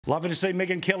Lovely to see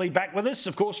Megyn Kelly back with us,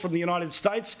 of course, from the United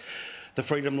States. The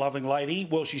freedom-loving lady.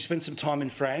 Well, she spent some time in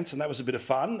France, and that was a bit of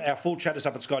fun. Our full chat is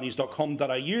up at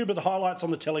skynews.com.au, but the highlights on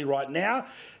the telly right now.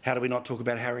 How do we not talk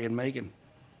about Harry and Meghan?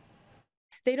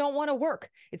 They don't want to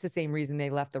work. It's the same reason they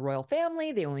left the royal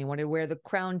family. They only wanted to wear the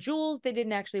crown jewels. They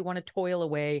didn't actually want to toil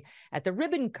away at the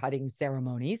ribbon-cutting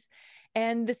ceremonies.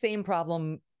 And the same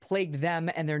problem plagued them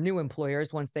and their new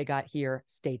employers once they got here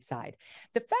stateside.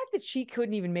 The fact that she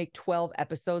couldn't even make 12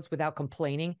 episodes without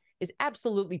complaining is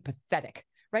absolutely pathetic,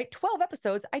 right? 12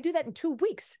 episodes, I do that in 2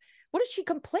 weeks. What is she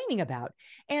complaining about?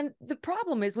 And the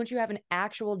problem is, once you have an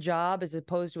actual job as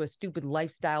opposed to a stupid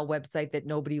lifestyle website that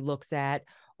nobody looks at,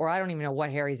 or I don't even know what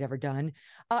Harry's ever done,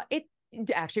 it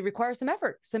actually requires some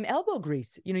effort, some elbow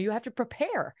grease. You know, you have to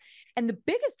prepare. And the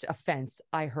biggest offense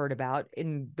I heard about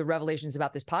in the revelations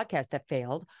about this podcast that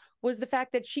failed was the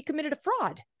fact that she committed a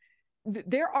fraud.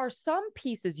 There are some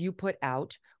pieces you put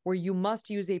out where you must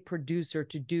use a producer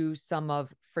to do some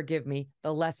of, forgive me,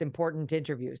 the less important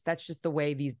interviews. That's just the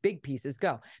way these big pieces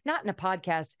go. Not in a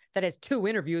podcast that has 2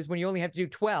 interviews when you only have to do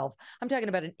 12. I'm talking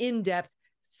about an in-depth,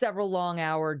 several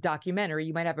long-hour documentary.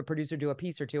 You might have a producer do a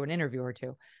piece or two, an interview or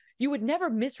two. You would never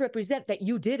misrepresent that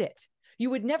you did it. You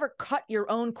would never cut your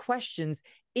own questions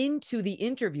into the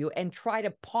interview and try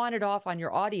to pawn it off on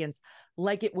your audience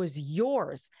like it was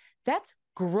yours. That's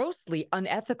grossly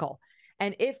unethical.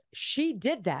 And if she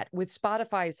did that with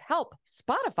Spotify's help,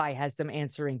 Spotify has some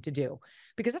answering to do,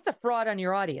 because that's a fraud on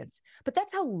your audience. But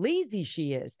that's how lazy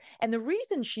she is. And the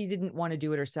reason she didn't want to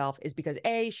do it herself is because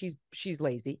A, she's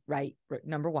lazy, right?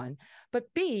 Number one.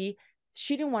 But B,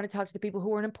 she didn't want to talk to the people who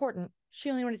weren't important. She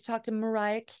only wanted to talk to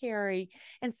Mariah Carey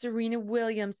and Serena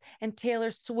Williams and Taylor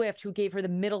Swift, who gave her the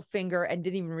middle finger and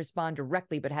didn't even respond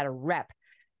directly, but had a rep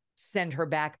send her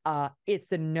back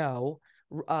it's a no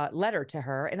letter to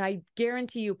her. And I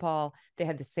guarantee you, Paul, they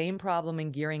had the same problem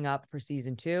in gearing up for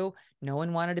season 2. No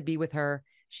one wanted to be with her.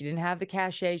 She didn't have the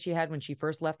cachet she had when she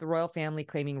first left the royal family,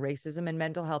 claiming racism and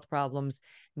mental health problems.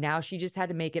 Now she just had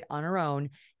to make it on her own.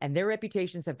 And their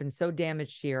reputations have been so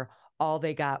damaged here. All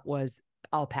they got was,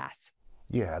 I'll pass.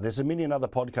 Yeah, there's a million other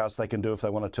podcasts they can do if they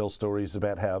want to tell stories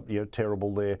about how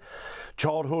terrible their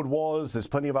childhood was. There's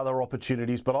plenty of other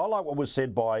opportunities. But I like what was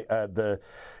said by the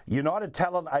United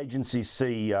Talent Agency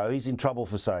CEO. He's in trouble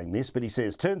for saying this, but he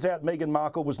says, turns out Meghan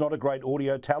Markle was not a great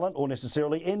audio talent or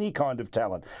necessarily any kind of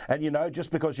talent. And,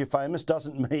 just because you're famous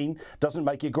doesn't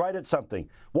make you great at something.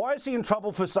 Why is he in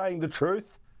trouble for saying the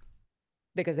truth?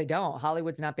 Because they don't.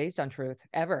 Hollywood's not based on truth,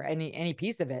 ever, any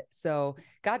piece of it. So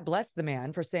God bless the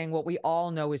man for saying what we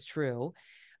all know is true.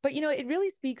 But, it really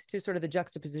speaks to sort of the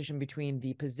juxtaposition between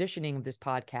the positioning of this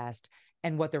podcast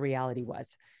and what the reality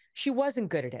was. She wasn't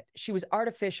good at it. She was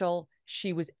artificial.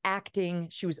 She was acting.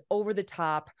 She was over the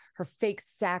top. Her fake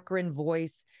saccharine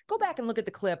voice. Go back and look at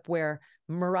the clip where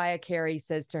Mariah Carey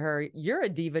says to her, "You're a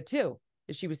diva too."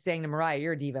 She was saying to Mariah,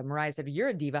 "You're a diva." Mariah said, "You're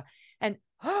a diva." And,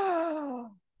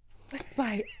 was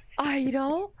my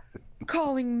idol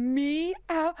calling me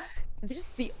out?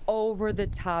 Just the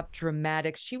over-the-top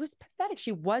dramatic. She was pathetic.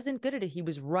 She wasn't good at it. He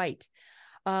was right.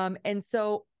 And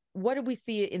so what did we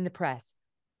see in the press?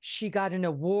 She got an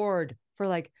award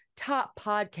for top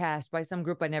podcast by some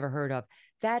group I never heard of.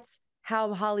 That's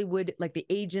how Hollywood, the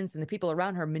agents and the people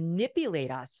around her, manipulate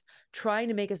us, trying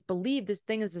to make us believe this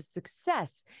thing is a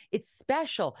success. It's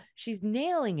special. She's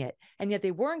nailing it. And yet they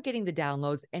weren't getting the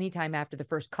downloads anytime after the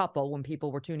first couple when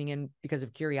people were tuning in because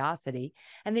of curiosity.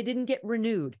 And they didn't get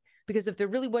renewed, because if there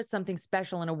really was something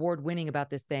special and award-winning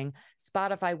about this thing,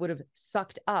 Spotify would have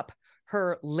sucked up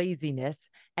her laziness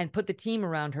and put the team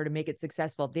around her to make it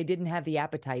successful. They didn't have the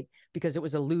appetite because it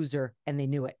was a loser and they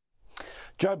knew it.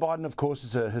 Joe Biden, of course,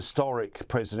 is a historic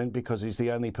president because he's the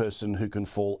only person who can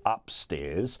fall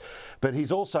upstairs. But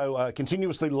he's also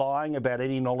continuously lying about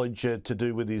any knowledge to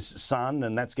do with his son,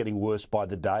 and that's getting worse by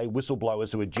the day.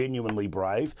 Whistleblowers who are genuinely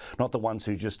brave, not the ones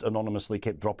who just anonymously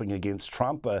kept dropping against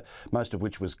Trump, most of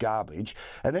which was garbage.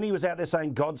 And then he was out there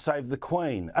saying, "God save the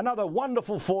Queen." Another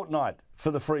wonderful fortnight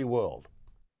for the free world.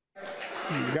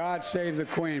 God save the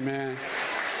Queen, man.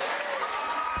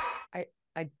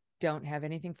 I don't have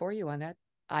anything for you on that.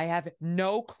 I have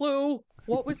no clue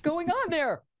what was going on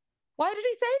there. Why did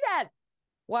he say that?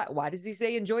 Why does he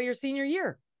say enjoy your senior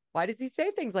year? Why does he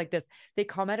say things like this? They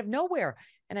come out of nowhere.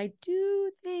 And I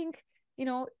do think,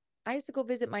 I used to go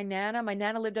visit my Nana. My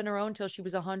Nana lived on her own till she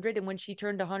was 100. And when she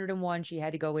turned 101, she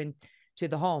had to go into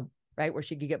the home, right, where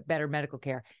she could get better medical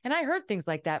care. And I heard things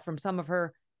like that from some of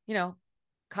her,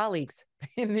 colleagues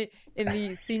in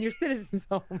the senior citizens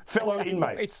home. Fellow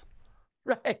inmates.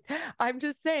 Right. I'm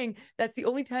just saying that's the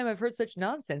only time I've heard such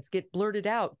nonsense get blurted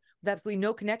out with absolutely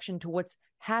no connection to what's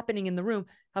happening in the room.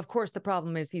 Of course, the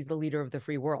problem is he's the leader of the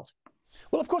free world.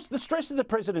 Well, of course, the stress of the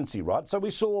presidency, right? So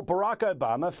we saw Barack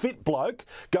Obama, fit bloke,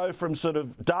 go from sort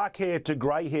of dark hair to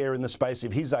grey hair in the space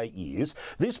of his 8 years.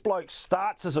 This bloke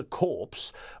starts as a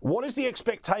corpse. What is the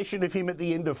expectation of him at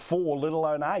the end of 4, let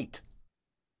alone 8?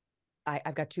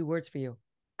 I've got 2 words for you.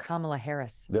 Kamala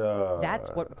Harris. That's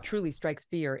what truly strikes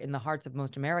fear in the hearts of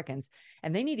most Americans.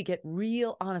 And they need to get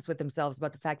real honest with themselves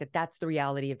about the fact that that's the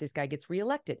reality if this guy gets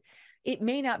reelected. It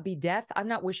may not be death. I'm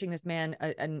not wishing this man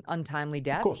an untimely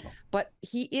death. Of course not. But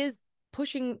he is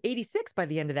pushing 86 by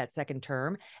the end of that second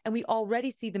term. And we already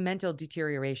see the mental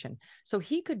deterioration. So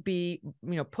he could be,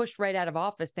 pushed right out of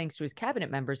office thanks to his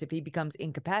cabinet members if he becomes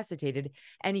incapacitated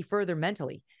any further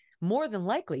mentally. More than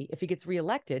likely, if he gets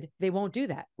reelected, they won't do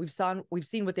that. We've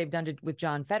seen what they've done with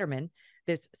John Fetterman,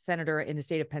 this senator in the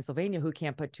state of Pennsylvania who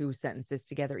can't put 2 sentences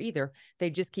together either.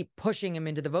 They just keep pushing him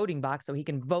into the voting box so he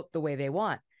can vote the way they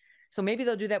want. So maybe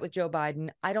they'll do that with Joe Biden.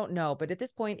 I don't know. But at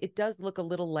this point, it does look a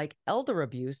little like elder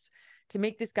abuse to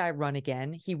make this guy run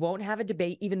again. He won't have a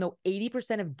debate, even though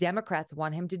 80% of Democrats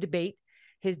want him to debate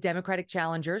his Democratic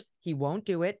challengers. He won't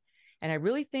do it. And I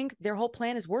really think their whole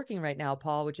plan is working right now,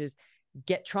 Paul, which is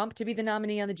get Trump to be the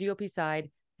nominee on the GOP side.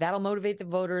 That'll motivate the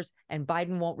voters, and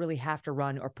Biden won't really have to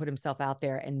run or put himself out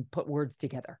there and put words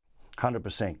together.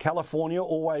 100%. California,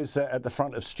 always at the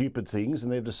front of stupid things,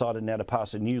 and they've decided now to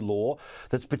pass a new law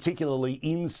that's particularly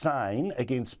insane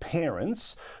against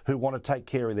parents who want to take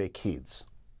care of their kids.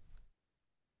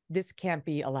 This can't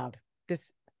be allowed.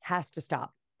 This has to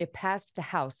stop. It passed the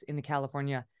House in the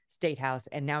California State House,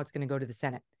 and now it's going to go to the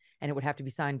Senate. And it would have to be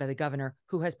signed by the governor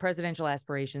who has presidential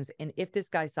aspirations. And if this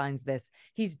guy signs this,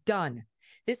 he's done.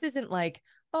 This isn't like,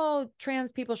 oh,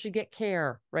 trans people should get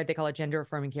care, right? They call it gender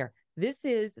affirming care. This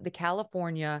is the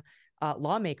California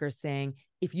lawmakers saying,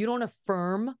 if you don't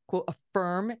affirm, quote,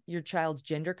 affirm your child's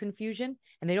gender confusion,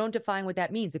 and they don't define what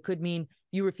that means. It could mean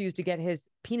you refuse to get his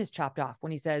penis chopped off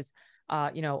when he says,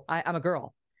 I'm a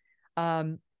girl.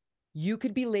 You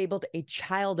could be labeled a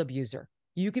child abuser.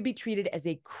 You could be treated as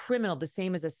a criminal, the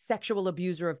same as a sexual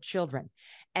abuser of children.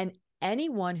 And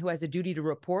anyone who has a duty to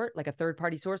report, like a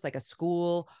third-party source, like a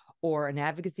school or an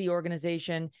advocacy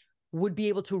organization, would be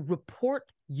able to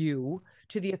report you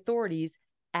to the authorities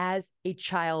as a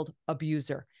child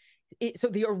abuser. So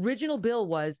the original bill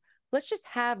was, let's just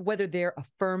have whether they're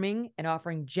affirming and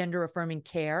offering gender-affirming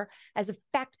care as a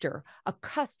factor, a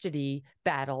custody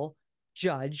battle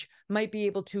judge might be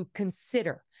able to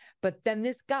consider. But then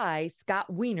this guy,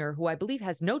 Scott Wiener, who I believe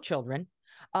has no children,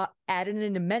 added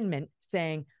an amendment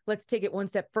saying, let's take it one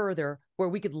step further where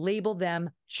we could label them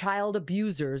child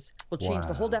abusers. We'll change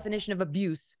the whole definition of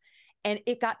abuse. And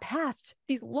it got passed.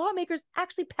 These lawmakers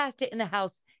actually passed it in the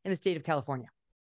House in the state of California.